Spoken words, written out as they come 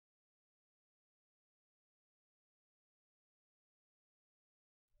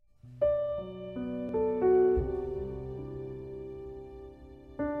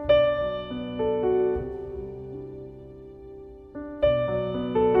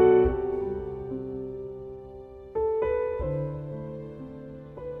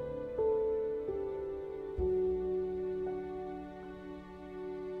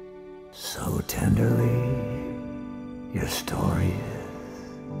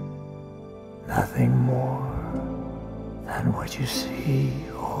Nothing more than what you see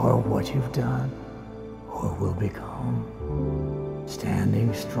or what you've done or will become.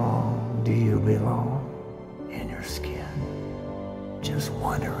 Standing strong, do you belong in your skin? Just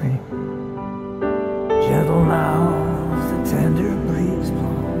wondering. Gentle now as the tender breeze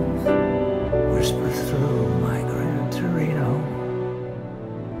blows, whispers through my Gran Torino,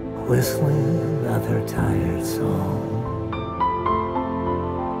 whistling another tired song.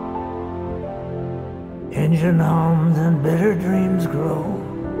 Engine hums and bitter dreams grow,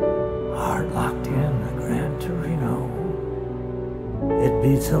 heart locked in the Gran Torino. It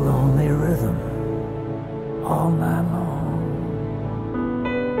beats a lonely rhythm all night long.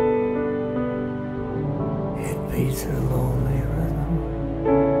 It beats a lonely rhythm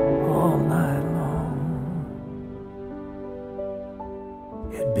all night long.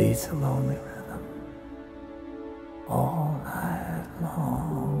 It beats a lonely rhythm all night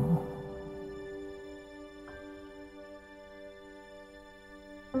long.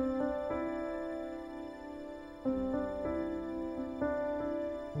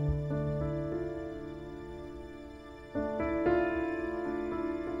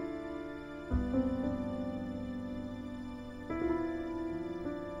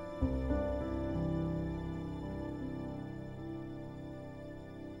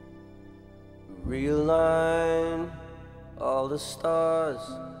 Realign all the stars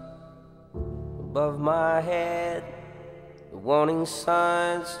above my head. The warning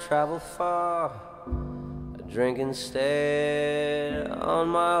signs travel far. I drink instead on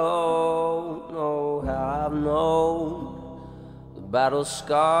my own. Oh, how I've known the battle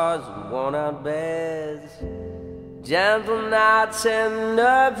scars and worn out beds. Gentle now,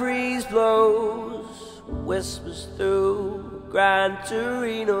 tender breeze blows, whispers through Gran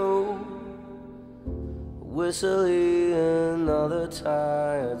Torino, whistling another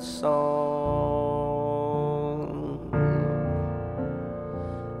tired song.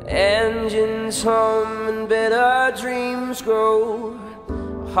 Engines hum and bitter dreams grow,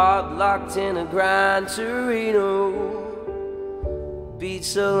 heart locked in a Gran Torino,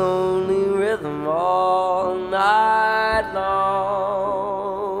 beats a lonely rhythm all night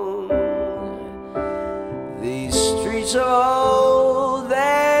long. These streets are old,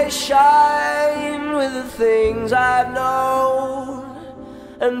 they shine with the things I've known,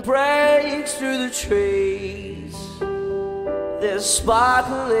 and breaks through the trees. They're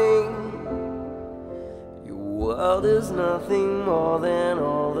sparkling. Your world is nothing more than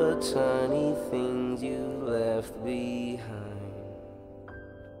all the tiny things you left behind.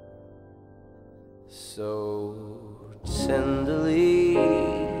 So tenderly,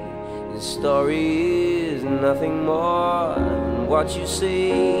 the story is nothing more than what you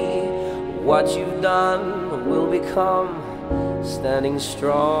see, what you've done or will become. Standing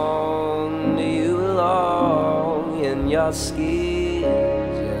strong, do you belong in your skin?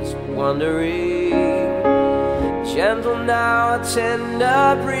 Just wondering. Gentle now, a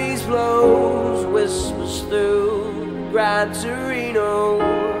tender breeze blows, whispers through Gran Torino,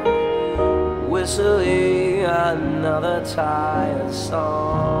 whistling another tired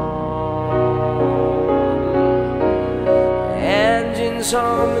song. Engines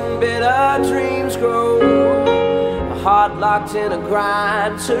hum and bitter dreams grow, a heart locked in a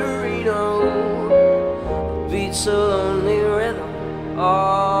Gran Torino, beats a lonely rhythm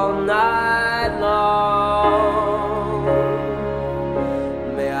all night long.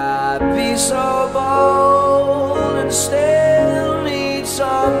 May I be so bold and still need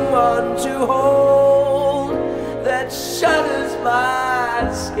someone to hold that shudders my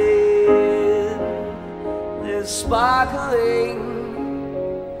skin. They're sparkling.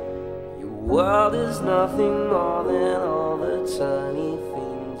 Your world is nothing more than all the tiny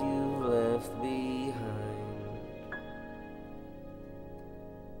things you've left behind.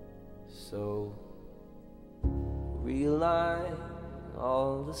 So realign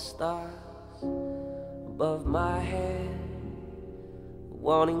all the stars above my head.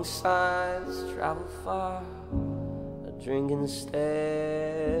 Warning signs travel far. I drink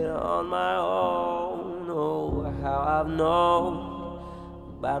instead on my own. Oh, how I've known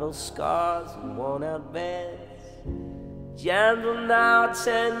battle scars and worn out beds. Gentle now,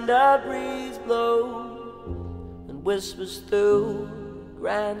 tender breeze blows and whispers through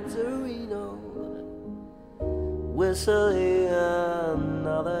Gran Torino, whistling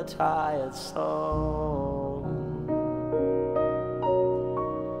another tired song.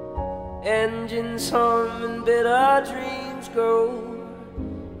 Engines hum and bitter dreams grow,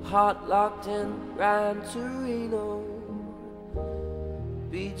 heart locked in Gran Torino,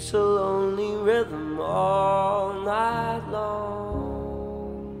 beats a lonely rhythm all night long.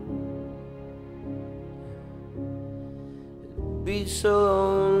 beats a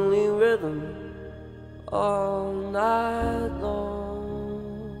lonely rhythm all night long.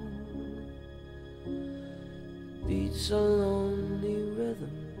 Beats a lonely